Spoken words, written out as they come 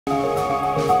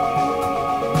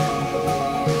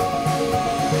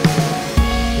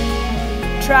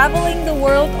Traveling the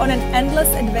world on an endless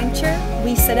adventure,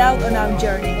 we set out on our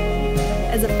journey.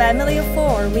 As a family of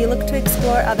 4, we look to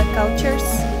explore other cultures,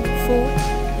 food,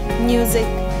 music,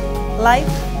 life,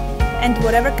 and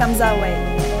whatever comes our way.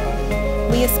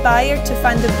 We aspire to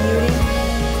find the beauty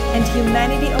and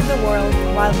humanity of the world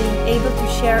while being able to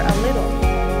share a little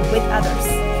with others.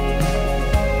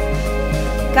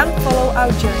 Come follow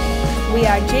our journey. We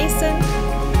are Jason,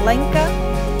 Lanka,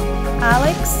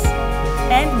 Alex,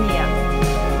 and Mia.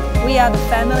 We are the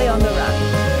family on the run.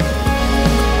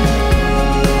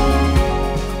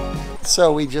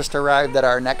 So we just arrived at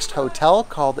our next hotel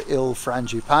called Il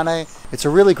Frangipane. It's a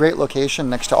really great location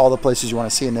next to all the places you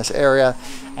want to see in this area,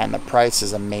 and the price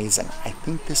is amazing. I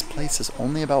think this place is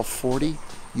only about $40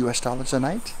 US a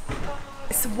night.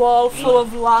 This wall full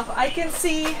of love. I can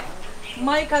see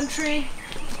my country,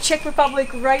 Czech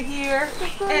Republic, right here,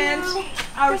 and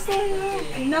our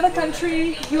another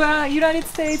country, United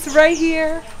States, right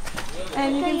here,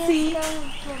 and you can see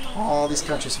all these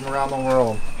countries from around the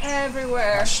world.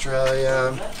 Everywhere.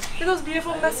 Australia. Look at those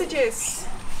beautiful messages.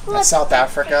 That's South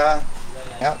Africa.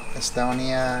 Yep.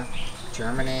 Estonia,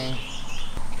 Germany,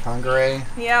 Hungary,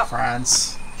 yep.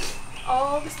 France.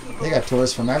 All these people. They got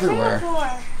tourists from everywhere.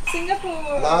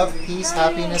 Singapore. Love, peace,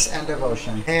 happiness, and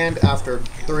devotion. And after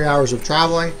 3 hours of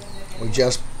traveling, we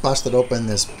just busted open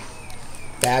this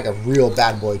bag of real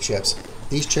bad boy chips.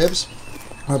 These chips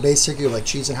are basically like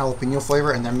cheese and jalapeno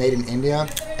flavor, and they're made in India,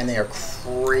 and they are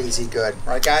crazy good.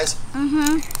 Right, guys?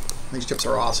 Mm-hmm. These chips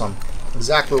are awesome.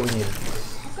 Exactly what we needed.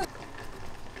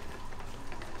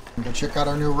 Go check out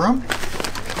our new room.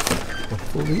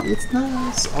 Hopefully it's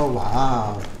nice. Oh,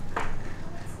 wow.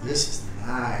 This is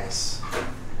nice.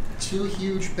 2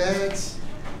 huge beds.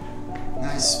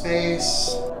 Nice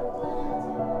space.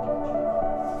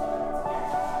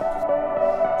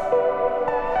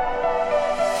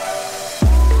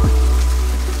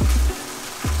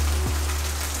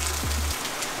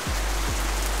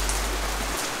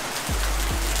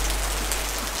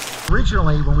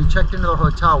 Originally, when we checked into the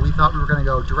hotel, we thought we were going to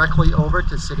go directly over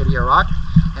to Sigiriya Rock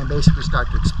and basically start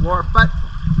to explore, but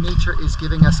nature is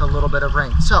giving us a little bit of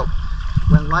rain. So,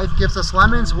 when life gives us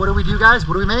lemons, what do we do, guys?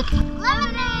 What do we make?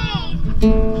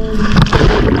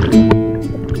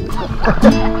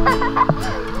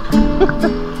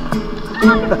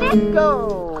 Lemonade!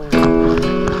 Go!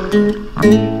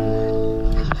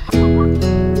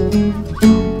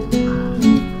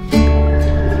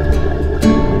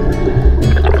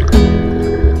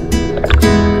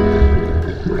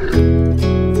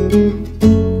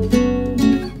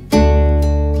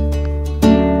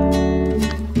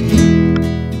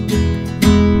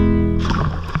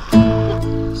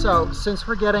 So, since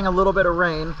we're getting a little bit of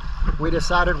rain, we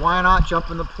decided why not jump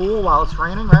in the pool while it's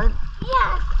raining, right?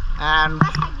 Yes. And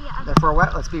if we're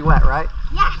wet, let's be wet, right?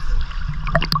 Yes.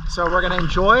 So we're going to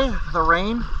enjoy the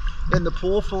rain in the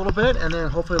pool for a little bit, and then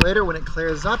hopefully later when it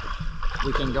clears up,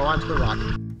 we can go onto the rock.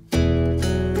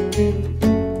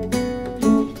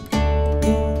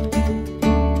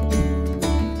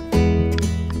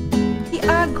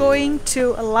 Going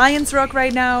to Lions Rock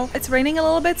right now. It's raining a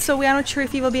little bit, so we are not sure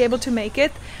if we will be able to make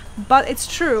it, but it's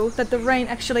true that the rain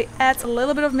actually adds a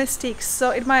little bit of mystique,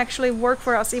 so it might actually work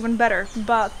for us even better,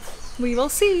 but we will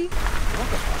see. Look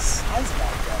at the size of that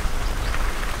thing.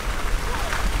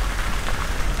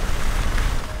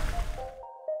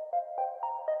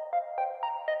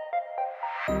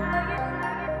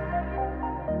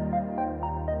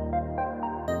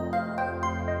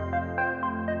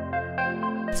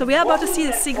 So we are about to see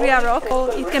the Sigiriya Rock.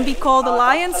 It can be called the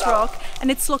Lion's Rock, and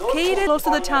it's located close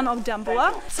to the town of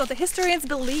Dambulla. So the historians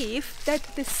believe that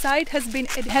this site has been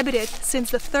inhabited since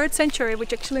the 3rd century,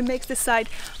 which actually makes this site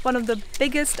one of the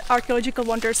biggest archaeological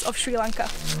wonders of Sri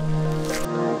Lanka.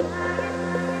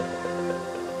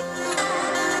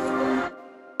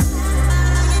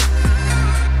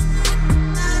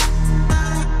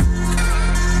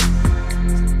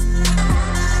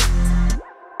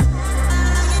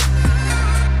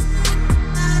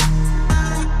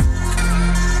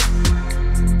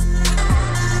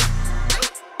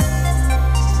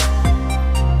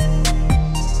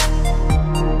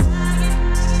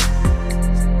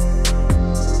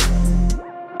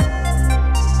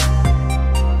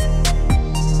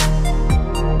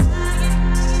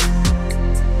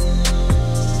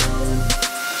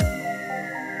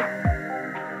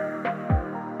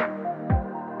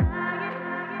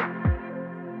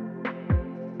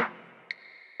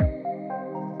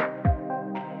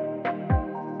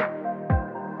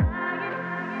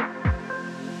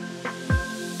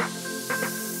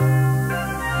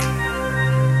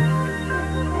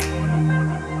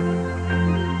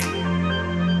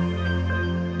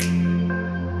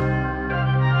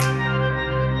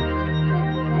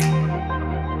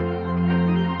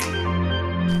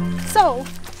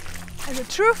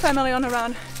 true family on a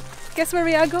run. Guess where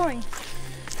we are going?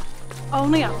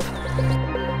 Only up.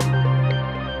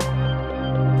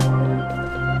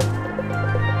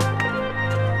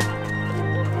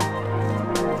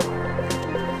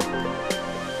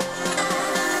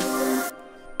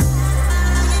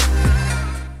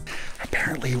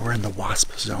 Apparently we're in the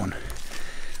wasp zone.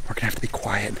 We're gonna have to be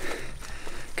quiet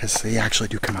because they actually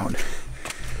do come out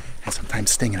and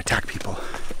sometimes sting and attack people.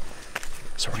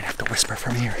 So we're gonna have to whisper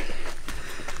from here.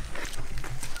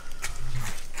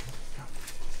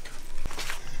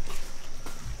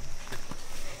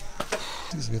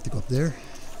 So we have to go up there,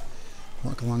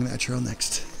 walk along that trail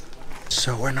next.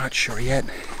 So we're not sure yet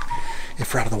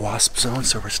if we're out of the wasp zone,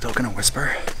 so we're still gonna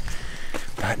whisper.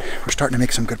 But we're starting to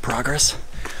make some good progress.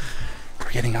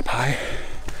 We're getting up high,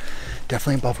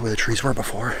 definitely above where the trees were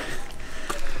before.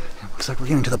 It looks like we're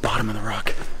getting to the bottom of the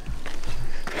rock.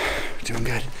 We're doing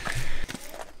good.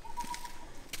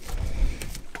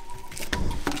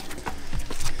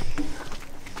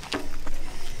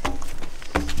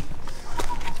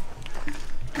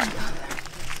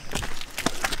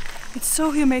 It's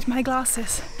so humid, my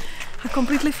glasses are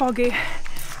completely foggy.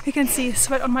 You can see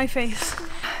sweat on my face.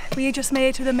 We just made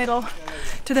it to the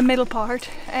middle part,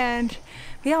 and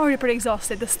we are already pretty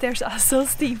exhausted. The stairs are so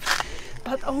steep,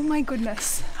 but oh my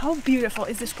goodness, how beautiful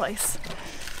is this place?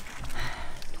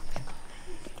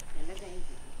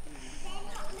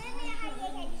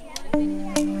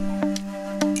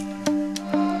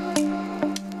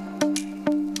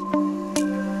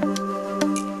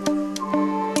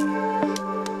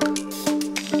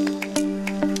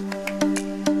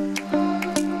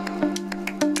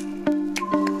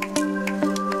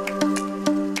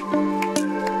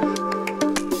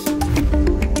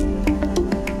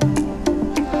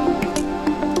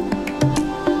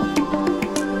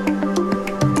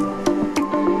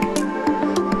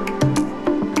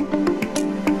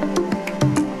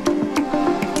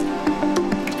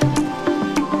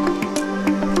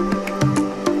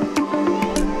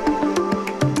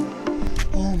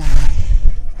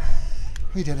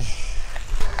 We did it.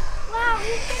 Wow, we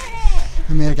did it!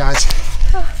 We made it, guys.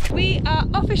 We are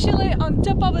officially on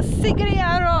top of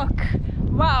Sigiriya Rock.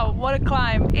 Wow, what a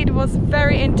climb. It was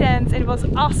very intense, it was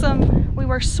awesome. We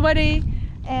were sweaty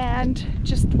and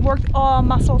just worked all our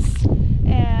muscles,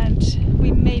 and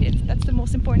we made it. That's the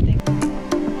most important thing.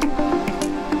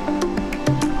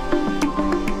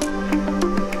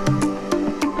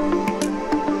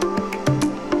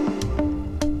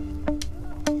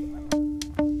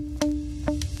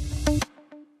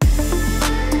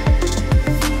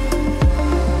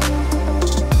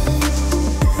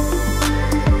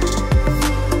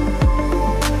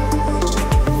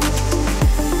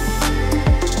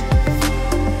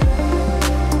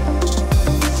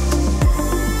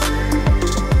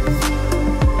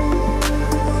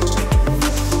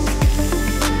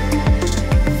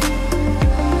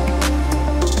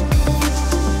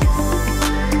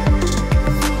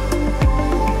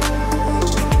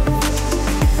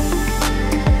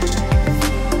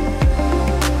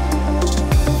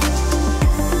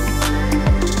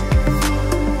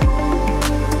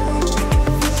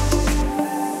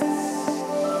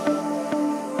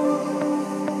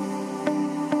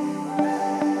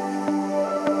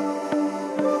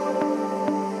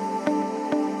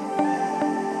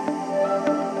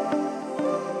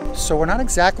 So we're not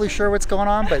exactly sure what's going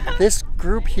on, but this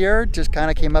group here just kind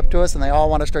of came up to us and they all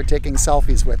want to start taking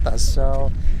selfies with us.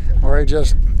 So we're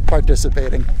just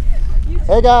participating.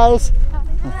 Hey guys!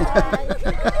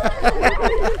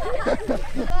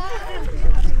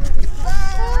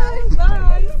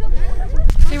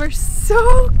 They were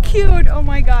so cute. Oh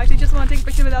my gosh, they just want to take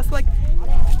pictures with us. Like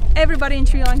everybody in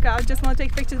Sri Lanka just want to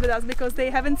take pictures with us because they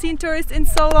haven't seen tourists in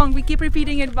so long. We keep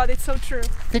repeating it, but it's so true.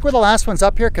 I think we're the last ones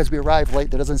up here because we arrived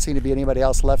late. There doesn't seem to be anybody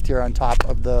else left here on top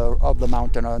of the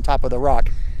mountain or on top of the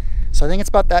rock. So I think it's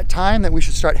about that time that we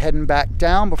should start heading back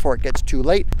down before it gets too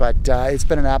late. But it's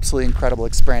been an absolutely incredible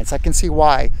experience. I can see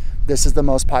why this is the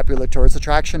most popular tourist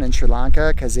attraction in Sri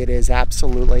Lanka, because it is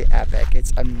absolutely epic.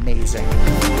 It's amazing.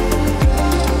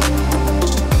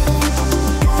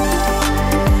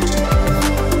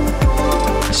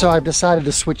 So I've decided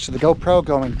to switch to the GoPro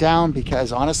going down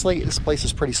because honestly, this place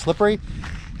is pretty slippery.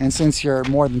 And since you're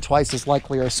more than twice as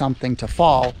likely or something to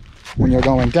fall when you're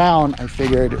going down, I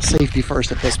figured safety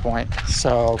first at this point.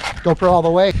 So GoPro all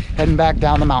the way, heading back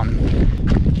down the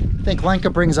mountain. I think Lanka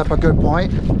brings up a good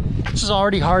point. This is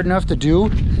already hard enough to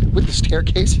do with the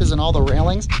staircases and all the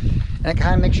railings. And it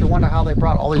kind of makes you wonder how they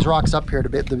brought all these rocks up here to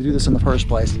be able to do this in the first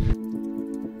place.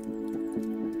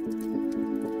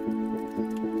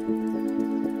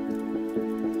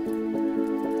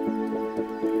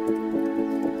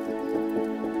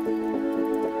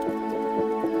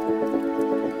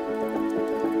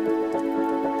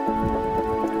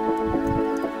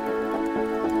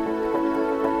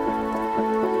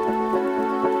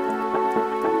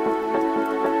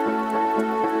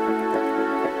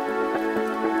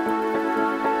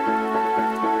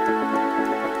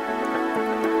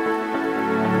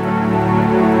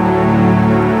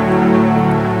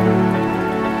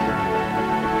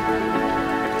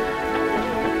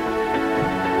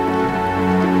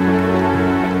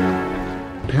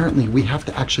 apparently we have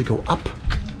to actually go up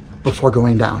before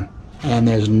going down. And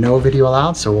there's no video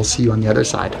allowed, so we'll see you on the other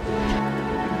side.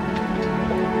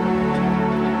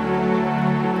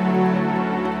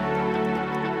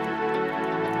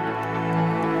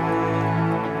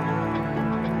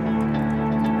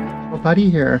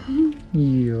 Buddy here.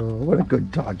 Yo, what a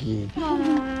good doggy.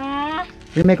 Aww.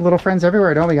 We make little friends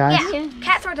everywhere, don't we, guys? Yeah,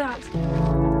 cats or dogs.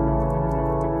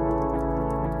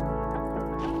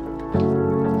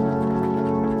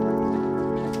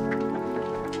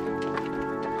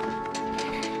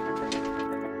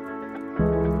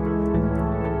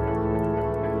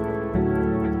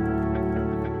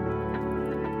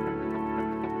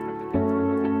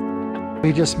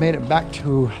 We just made it back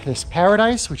to this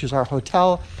paradise, which is our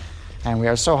hotel, and we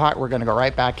are so hot we're gonna go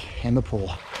right back in the pool.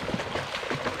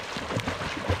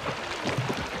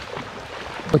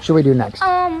 What should we do next?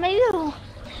 Maybe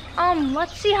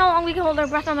let's see how long we can hold our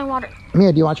breath underwater.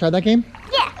 Mia, do you want to try that game?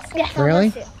 Yes. Yes. Really?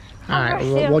 Let's do. All right, Let's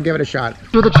do. we'll give it a shot.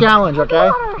 Do the challenge, okay?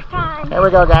 Water time. Here we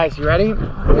go, guys. You ready?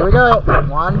 Here we go.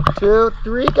 1, 2,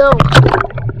 3, go.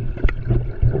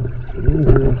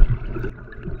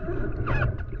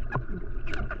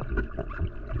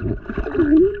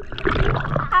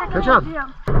 Good job.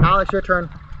 Alex, your turn.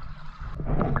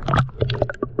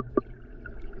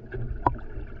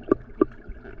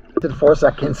 Did 4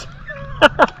 seconds.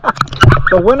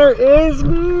 The winner is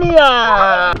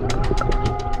Mia.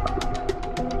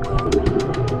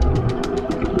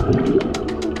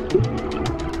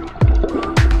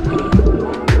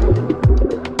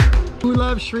 Who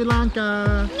loves Sri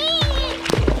Lanka? Me.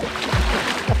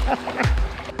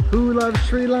 Who loves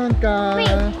Sri Lanka? Me.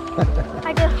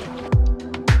 I do.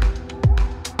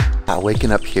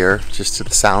 Waking up here just to the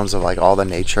sounds of like all the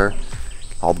nature,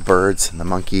 all the birds and the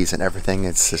monkeys and everything.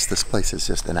 It's just, this place is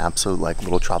just an absolute like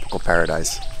little tropical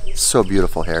paradise. It's so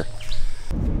beautiful here.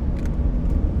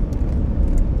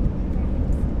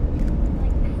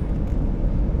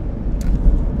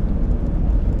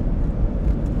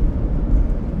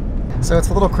 So it's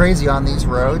a little crazy on these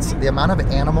roads. The amount of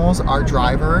animals our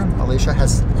driver, Alicia,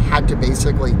 has had to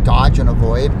basically dodge and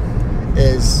avoid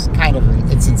is kind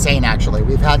of, it's insane actually.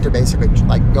 We've had to basically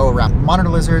like go around monitor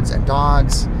lizards and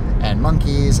dogs and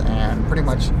monkeys and pretty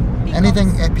much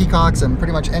anything, peacocks, and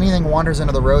pretty much anything wanders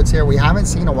into the roads here. We haven't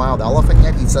seen a wild elephant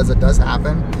yet. He says it does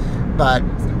happen, but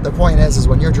the point is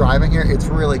when you're driving here, it's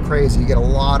really crazy. You get a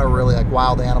lot of really like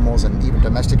wild animals and even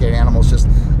domesticated animals just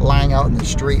lying out in the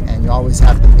street, and you always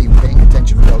have to be paying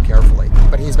attention real carefully.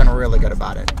 But he's been really good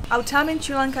about it. Our time in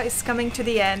Sri Lanka is coming to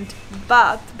the end,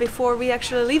 but before we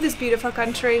actually leave this beautiful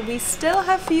country, we still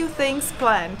have few things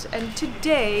planned. And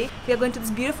today we are going to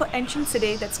this beautiful ancient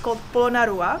city that's called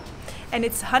Polonnaruwa, and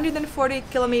it's 140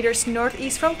 kilometers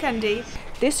northeast from Kandy.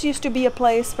 This used to be a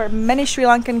place where many Sri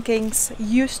Lankan kings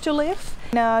used to live.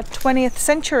 In the 20th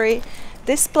century,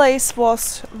 this place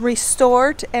was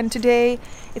restored, and today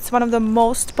it's one of the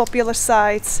most popular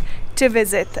sites to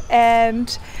visit.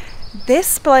 And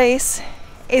this place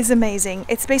is amazing.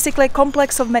 It's basically a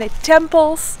complex of many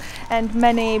temples and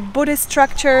many Buddhist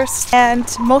structures, and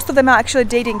most of them are actually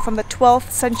dating from the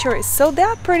 12th century, so they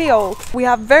are pretty old. We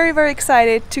are very, very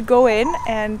excited to go in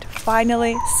and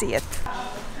finally see it.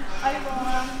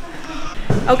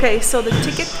 Okay, so the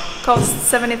ticket costs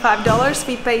 $75.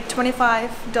 We paid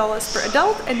 $25 per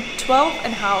adult and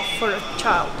 $12.50 for a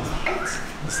child.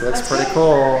 This looks pretty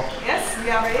cool. Yes,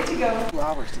 we are ready to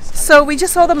go. So we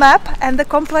just saw the map, and the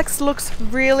complex looks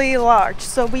really large,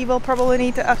 so we will probably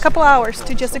need a couple hours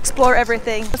to just explore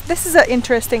everything. This is an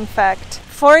interesting fact.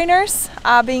 Foreigners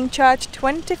are being charged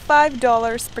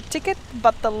 $25 per ticket,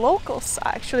 but the locals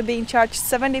are actually being charged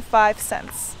 75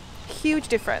 cents. Huge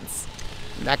difference.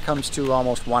 That comes to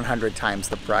almost 100 times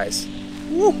the price.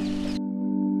 Woo.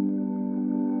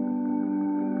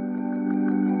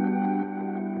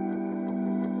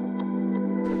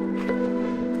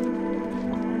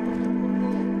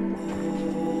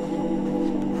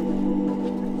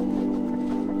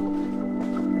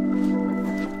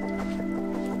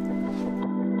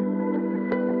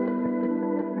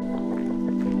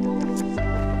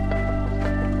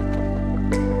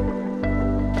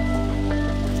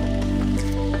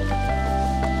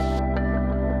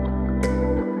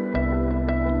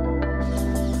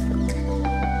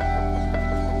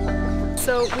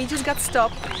 So we just got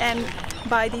stopped and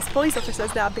by these police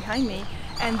officers that are behind me,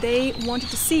 and they wanted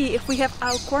to see if we have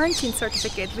our quarantine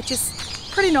certificate, which is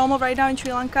pretty normal right now in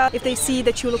Sri Lanka. If they see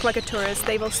that you look like a tourist,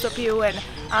 they will stop you and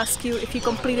ask you if you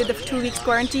completed the 2 weeks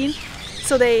quarantine.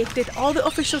 So they did all the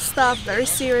official stuff, very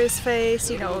serious face,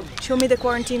 you know, show me the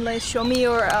quarantine list, show me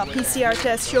your PCR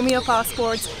test, show me your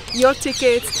passports, your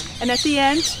tickets, and at the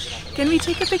end, can we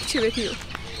take a picture with you?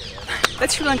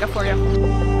 That's Sri Lanka for you.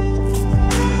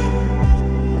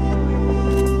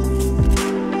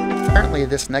 Apparently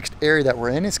this next area that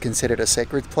we're in is considered a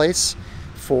sacred place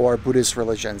for Buddhist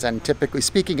religions, and typically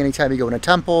speaking, anytime you go into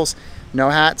temples,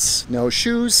 no hats, no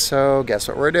shoes, so guess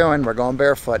what we're doing? We're going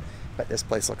barefoot, but this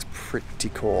place looks pretty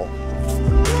cool.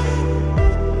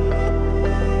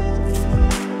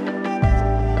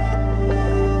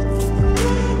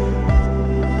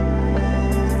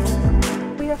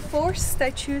 We have 4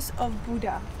 statues of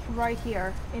Buddha right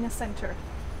here in the center,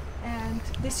 and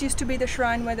this used to be the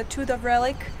shrine where the tooth of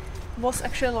relic was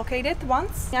actually located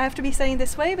once. I have to be saying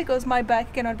this way because my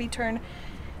back cannot be turned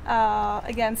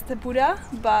against the Buddha,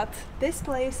 but this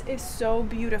place is so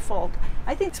beautiful.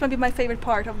 I think this might be my favorite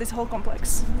part of this whole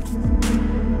complex.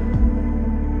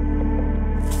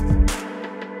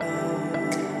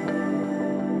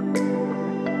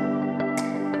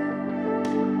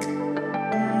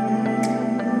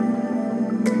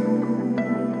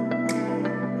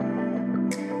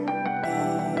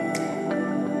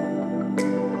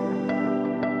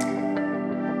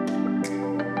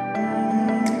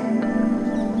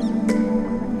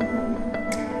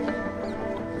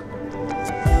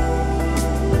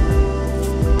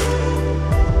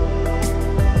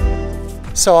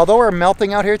 So although we're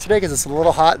melting out here today because it's a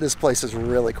little hot, this place is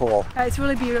really cool. It's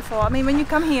really beautiful. I mean, when you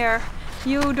come here,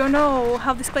 you don't know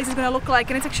how this place is going to look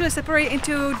like, and it's actually separated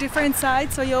into different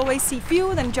sides, so you always see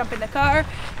few, then jump in the car,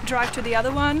 drive to the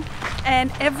other one,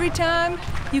 and every time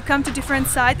you come to different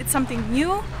side, it's something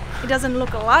new. It doesn't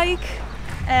look alike,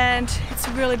 and it's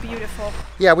really beautiful.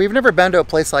 Yeah, we've never been to a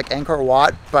place like Angkor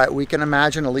Wat, but we can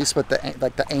imagine, at least with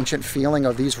the ancient feeling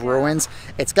of these ruins,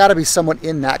 it's got to be somewhat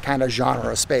in that kind of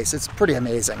genre of space. It's pretty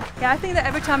amazing. Yeah, I think that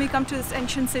every time you come to these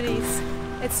ancient cities,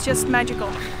 it's just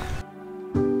magical.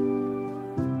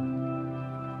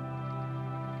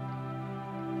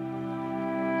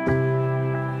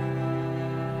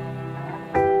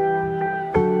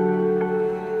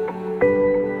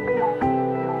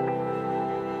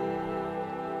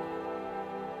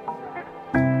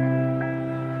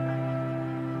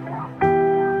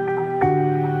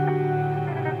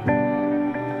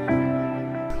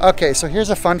 Okay, so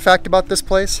here's a fun fact about this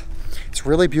place. It's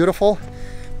really beautiful,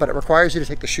 but it requires you to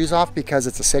take the shoes off because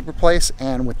it's a sacred place,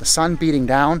 and with the sun beating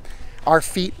down, our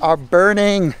feet are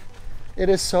burning. It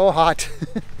is so hot.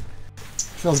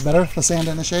 Feels better, the sand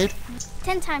in the shade?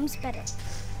 10 times better.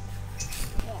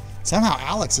 Somehow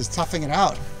Alex is toughing it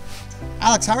out.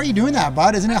 Alex, how are you doing that,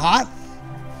 bud? Isn't it hot?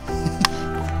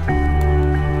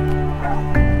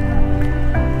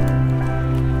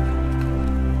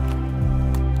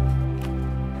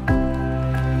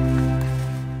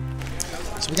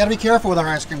 We gotta be careful with our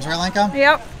ice creams, right, Lanka?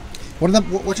 Yep.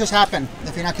 What just happened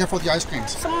if you're not careful with your ice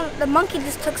creams? The monkey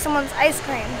just took someone's ice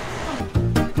cream.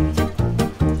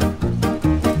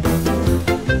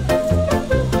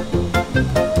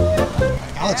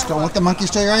 Alex, don't let the monkey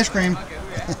steal your ice cream.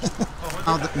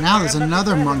 Now there's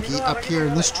another monkey up here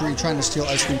in this tree trying to steal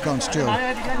ice cream cones too.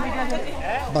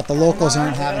 But the locals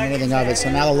aren't having anything of it, so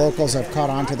now the locals have caught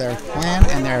on to their plan,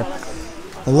 and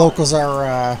the locals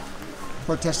are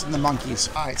protesting the monkeys.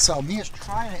 All right, so Mia's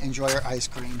trying to enjoy her ice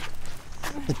cream,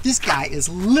 but this guy is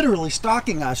literally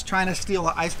stalking us, trying to steal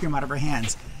the ice cream out of her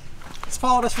hands. He's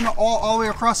followed us from all the way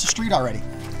across the street already.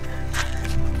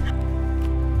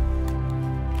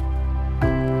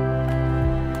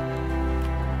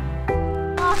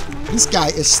 This guy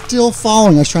is still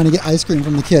following us, trying to get ice cream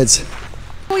from the kids.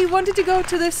 We wanted to go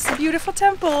to this beautiful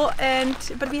temple,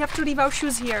 but we have to leave our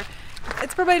shoes here.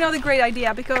 It's probably not a great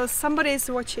idea because somebody is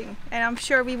watching, and I'm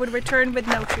sure we would return with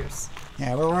no shoes.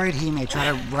 Yeah, we're worried he may try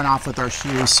to run off with our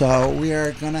shoes, so we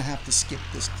are going to have to skip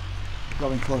this,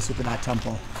 going closer to that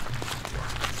temple.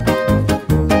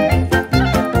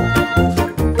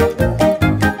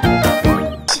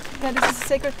 Yeah, this is a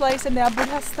sacred place, and there are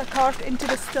Buddhas carved into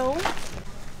the stone.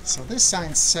 So this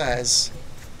sign says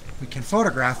we can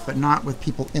photograph, but not with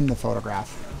people in the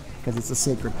photograph, because it's a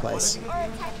sacred place.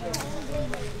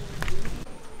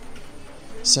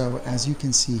 So as you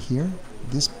can see here,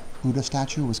 this Buddha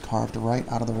statue was carved right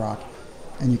out of the rock,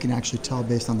 and you can actually tell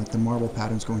based on the marble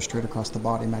patterns going straight across the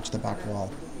body match the back wall.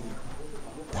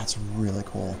 That's really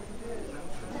cool.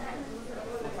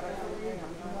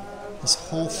 This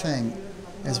whole thing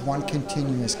is one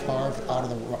continuous carved out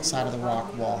of the side of the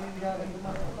rock wall.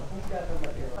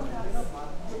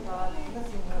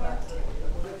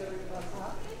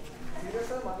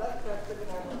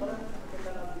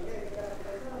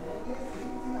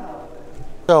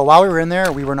 So while we were in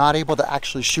there, we were not able to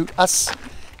actually shoot us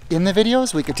in the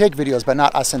videos. We could take videos, but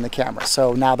not us in the camera.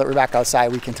 So now that we're back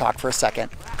outside, we can talk for a second.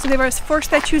 So there were 4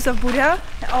 statues of Buddha,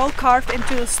 all carved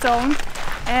into stone,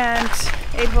 and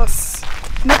it was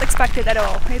not expected at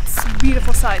all. It's a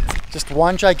beautiful sight. Just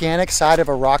one gigantic side of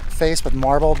a rock face with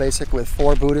marble, basically with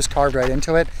 4 Buddhas carved right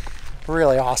into it.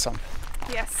 Really awesome.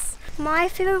 Yes. My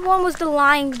favorite one was the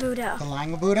lying Buddha. The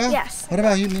lying Buddha? Yes. What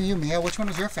about you, Mia? Which one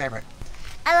was your favorite?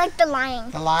 I like the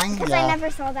lying. The lying? Because I never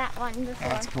saw that one before.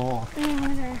 That's cool.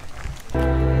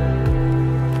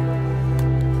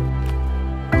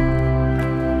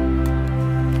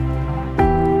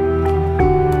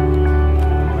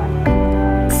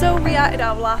 So we are at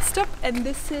our last stop, and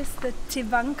this is the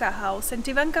Tivanka house. And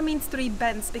Tivanka means 3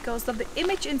 bends because of the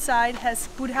image inside has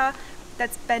Buddha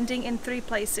that's bending in 3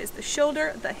 places: the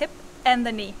shoulder, the hip, and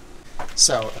the knee.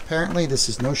 So apparently this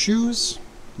is no shoes,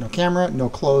 no camera, no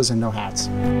clothes, and no hats.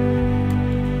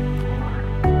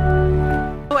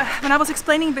 When I was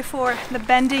explaining before the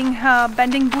bending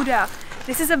Buddha,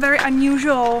 this is a very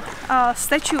unusual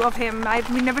statue of him.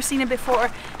 We've never seen it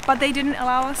before, but they didn't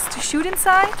allow us to shoot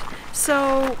inside,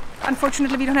 so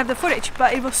unfortunately we don't have the footage,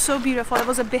 but it was so beautiful. It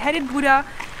was a beheaded Buddha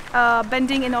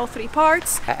bending in all 3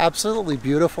 parts. Absolutely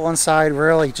beautiful inside,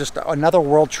 really just another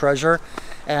world treasure.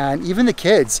 And even the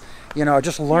kids, you know, are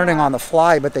just learning on the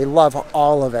fly, but they love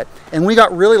all of it. And we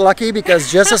got really lucky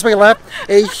because just as we left,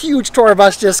 a huge tour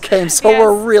bus just came, so Yes.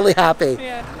 we're really happy.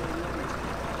 Yeah.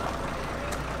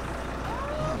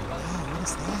 What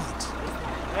is that?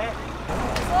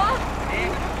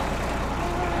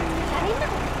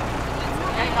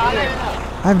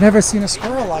 I've never seen a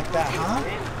squirrel like that, huh?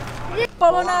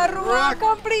 Polonnaruwa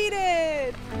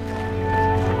completed!